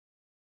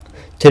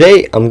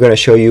Today I'm going to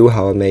show you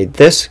how I made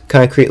this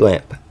concrete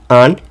lamp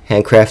on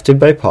Handcrafted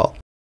by Paul.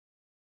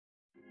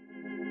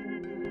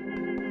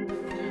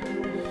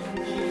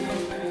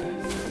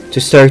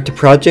 To start the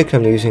project,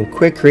 I'm using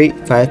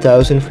Quikrete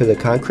 5000 for the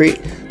concrete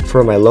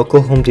for my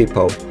local Home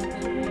Depot.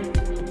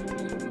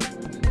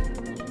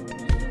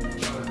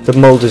 The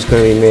mold is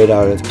going to be made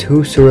out of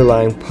 2 sewer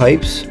line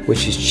pipes,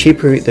 which is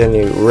cheaper than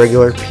the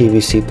regular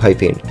PVC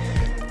piping.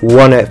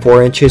 One at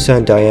 4 inches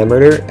in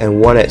diameter and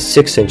one at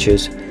 6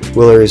 inches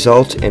will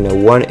result in a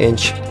 1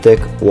 inch thick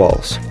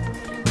walls.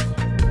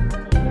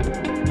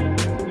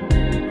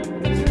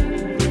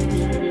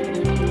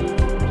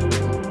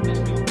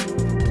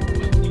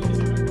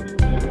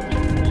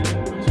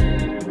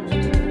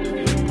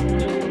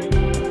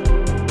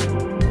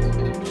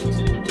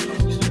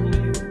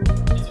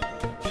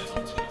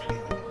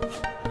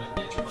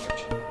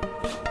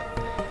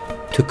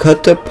 To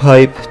cut the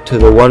pipe to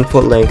the 1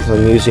 foot length,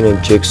 I'm using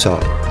a jigsaw,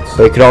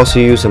 but you could also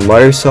use a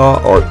miter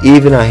saw or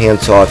even a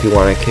handsaw if you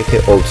want to kick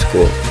it old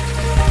school.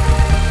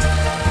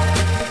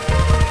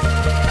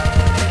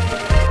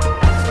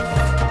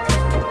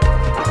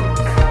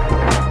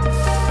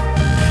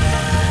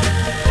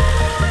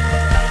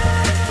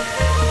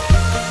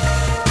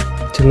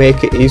 To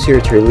make it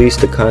easier to release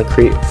the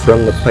concrete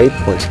from the pipe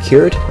once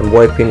cured, I'm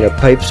wiping the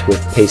pipes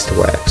with paste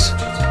wax.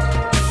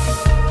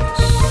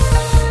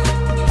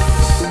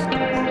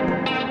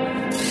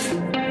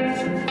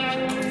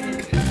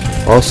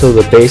 Also,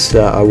 the base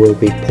that I will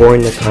be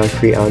pouring the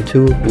concrete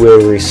onto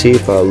will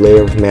receive a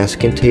layer of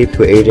masking tape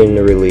to aid in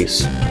the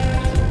release.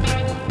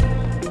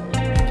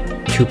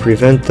 To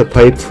prevent the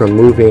pipe from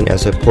moving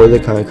as I pour the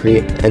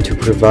concrete and to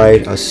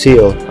provide a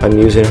seal, I'm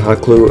using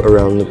hot glue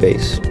around the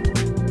base.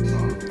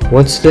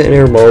 Once the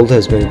inner mold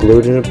has been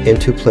glued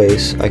into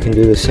place, I can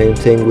do the same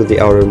thing with the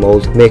outer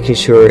mold, making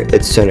sure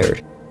it's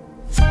centered.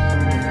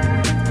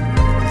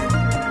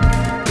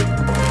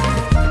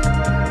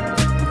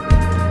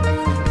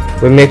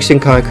 When mixing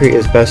concrete,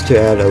 it's best to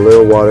add a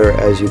little water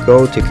as you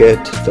go to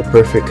get the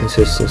perfect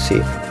consistency.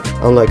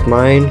 Unlike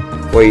mine,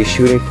 what you're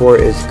shooting for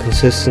is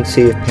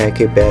consistency of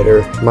pancake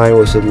batter. Mine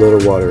was a little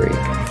watery.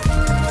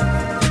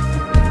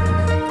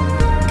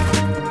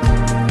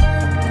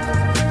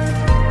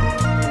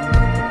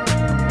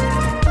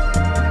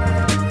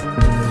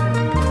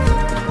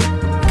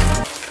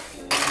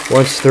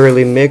 Once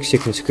thoroughly mixed, you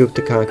can scoop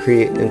the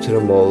concrete into the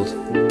mold.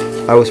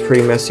 I was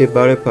pretty messy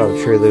about it, but I'm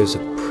sure there's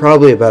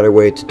probably a better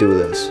way to do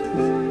this.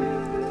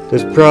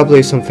 There's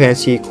probably some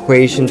fancy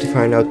equation to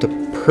find out the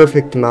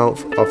perfect amount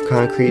of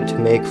concrete to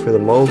make for the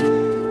mold,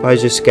 but I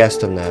just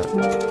guessed on that,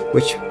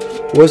 which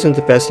wasn't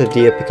the best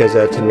idea because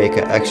I had to make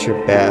an extra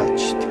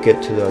batch to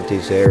get to the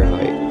desired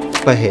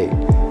height. But hey,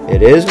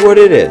 it is what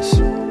it is.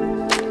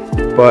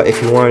 But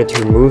if you wanted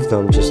to remove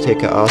them, just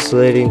take an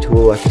oscillating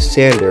tool like a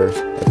sander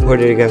and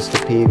put it against the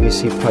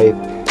PVC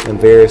pipe in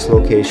various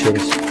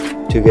locations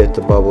to get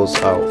the bubbles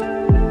out.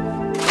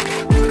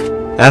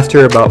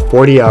 After about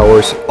 40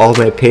 hours, all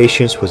my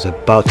patience was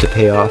about to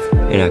pay off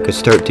and I could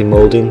start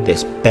demolding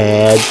this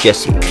bad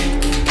Jessie.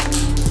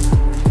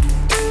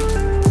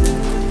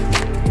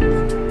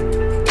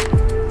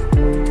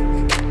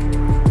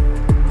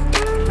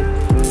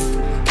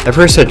 At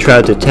first I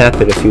tried to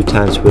tap it a few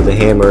times with a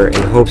hammer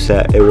in hopes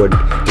that it would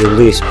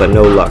release, but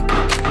no luck.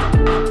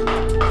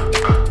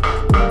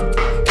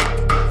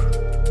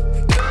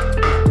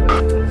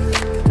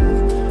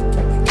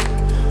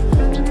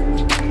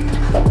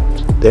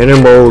 The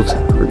inner mold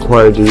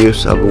required the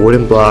use of a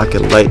wooden block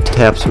and light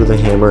taps with a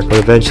hammer, but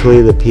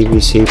eventually the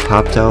PVC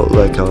popped out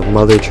like a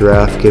mother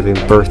giraffe giving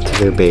birth to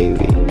their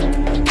baby.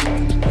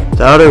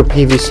 The outer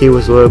PVC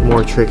was a little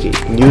more tricky.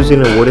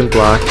 Using a wooden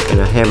block and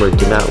a hammer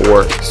did not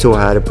work, so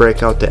I had to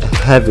break out the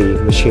heavy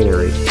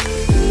machinery.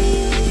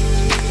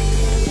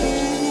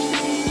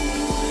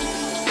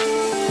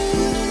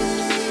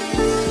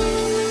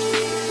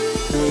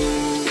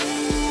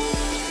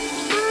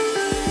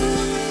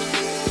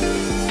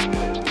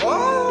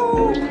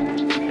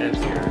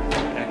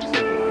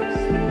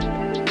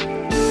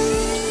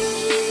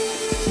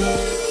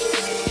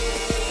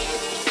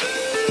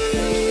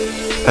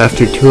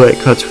 After 2 light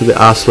cuts with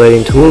the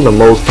oscillating tool, the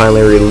mold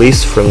finally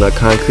released from the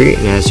concrete,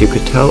 and as you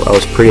could tell, I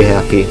was pretty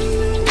happy.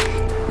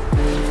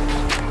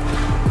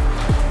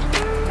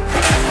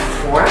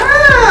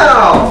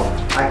 Wow!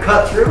 I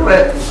cut through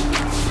it.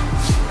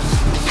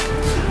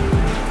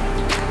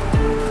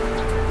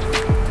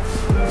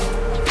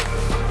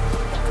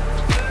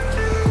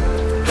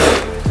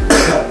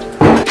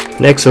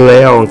 Next, I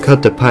lay out and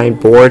cut the pine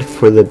board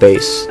for the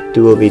base.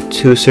 There will be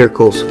 2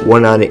 circles,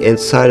 one on the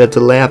inside of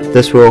the lamp.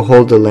 This will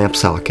hold the lamp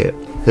socket.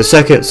 The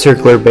second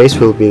circular base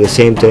will be the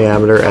same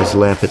diameter as the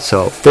lamp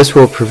itself. This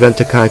will prevent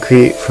the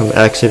concrete from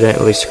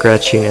accidentally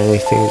scratching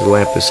anything the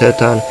lamp is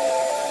set on.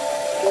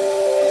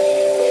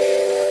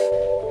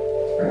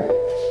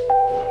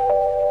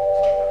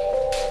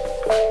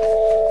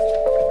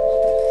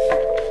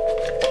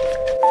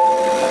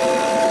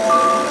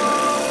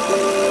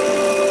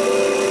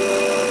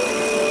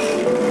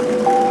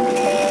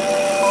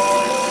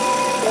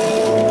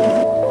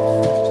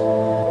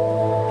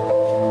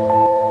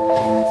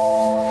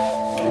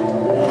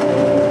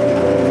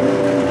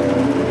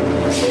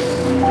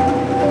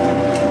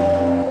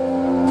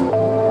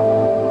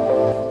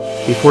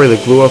 pour the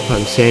glue up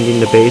on sanding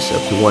the base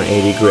up to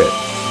 180 grit.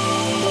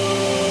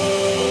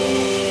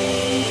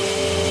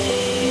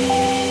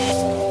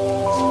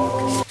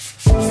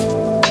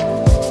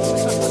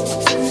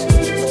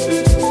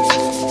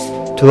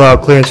 To allow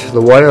clearance for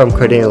the wire, I'm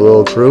cutting a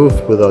little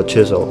groove with a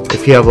chisel.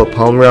 If you have a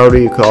palm router,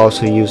 you could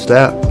also use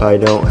that, but I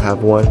don't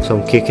have one, so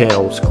I'm kicking it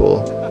old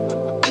school.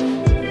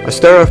 I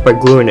start off by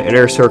gluing the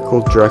inner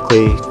circle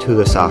directly to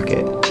the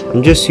socket.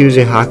 I'm just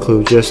using hot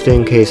glue just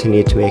in case I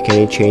need to make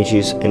any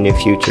changes in the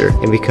future,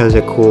 and because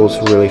it cools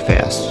really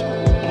fast.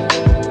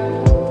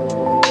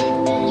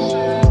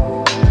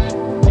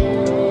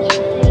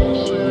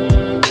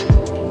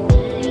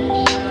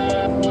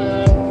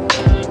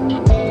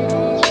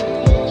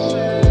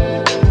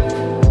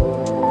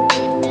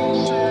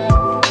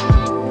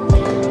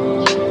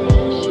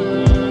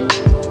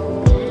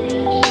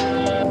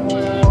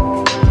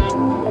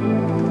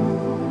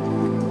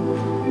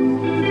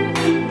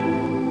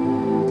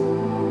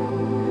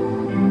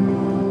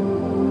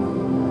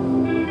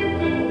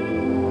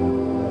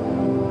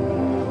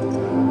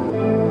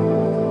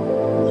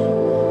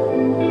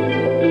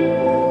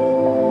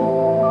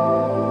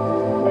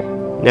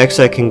 Next,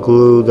 I can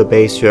glue the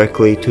base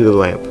directly to the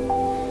lamp.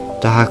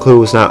 The hot glue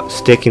was not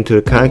sticking to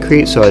the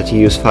concrete, so I had to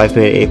use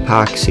 5-minute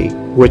epoxy,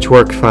 which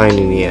worked fine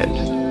in the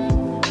end.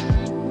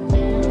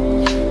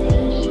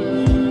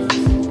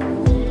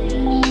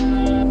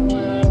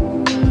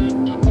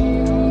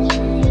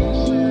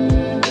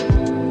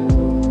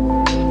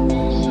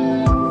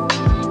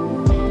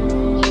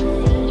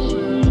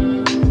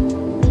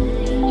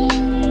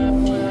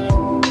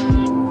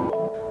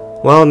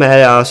 While I'm at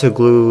it, I also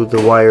glue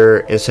the wire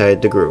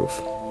inside the groove.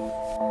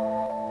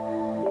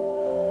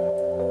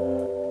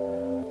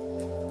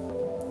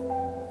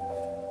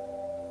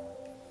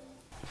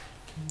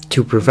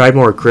 To provide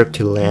more grip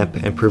to the lamp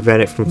and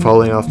prevent it from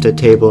falling off the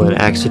table and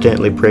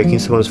accidentally breaking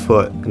someone's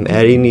foot, I'm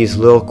adding these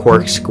little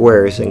cork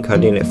squares and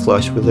cutting it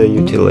flush with a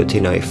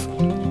utility knife.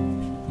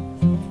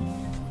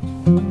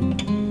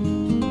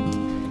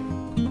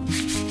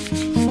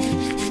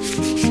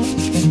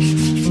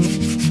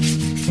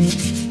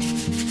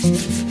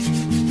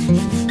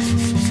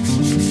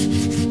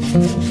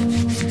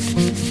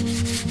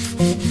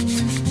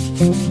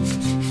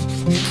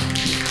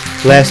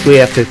 Lastly,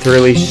 after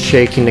thoroughly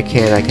shaking the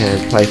can, I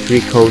can apply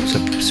 3 coats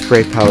of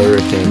spray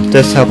polyurethane.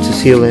 This helps to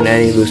seal in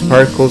any loose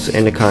particles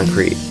in the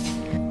concrete.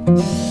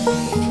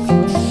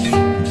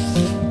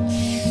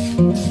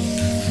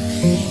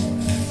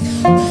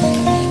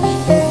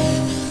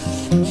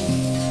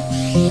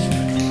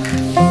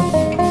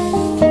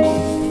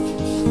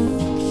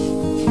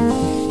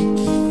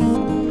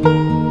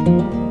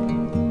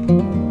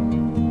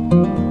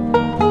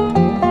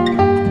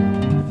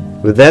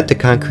 With that, the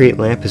concrete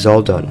lamp is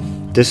all done.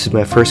 This is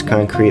my first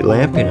concrete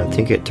lamp and I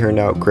think it turned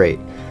out great.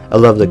 I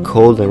love the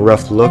cold and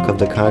rough look of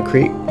the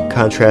concrete,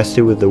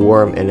 contrasted with the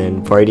warm and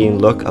inviting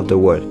look of the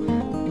wood.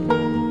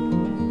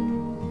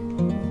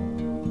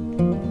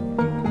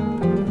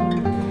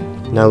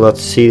 Now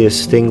let's see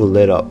this thing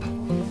lit up.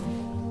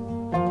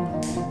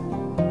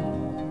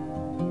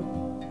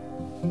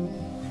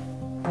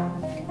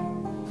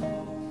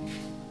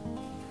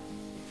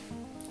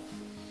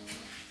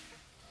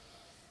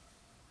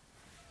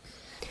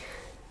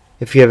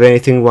 If you have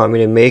anything you want me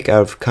to make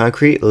out of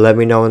concrete, let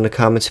me know in the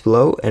comments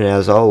below, and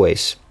as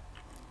always,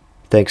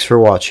 thanks for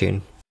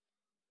watching.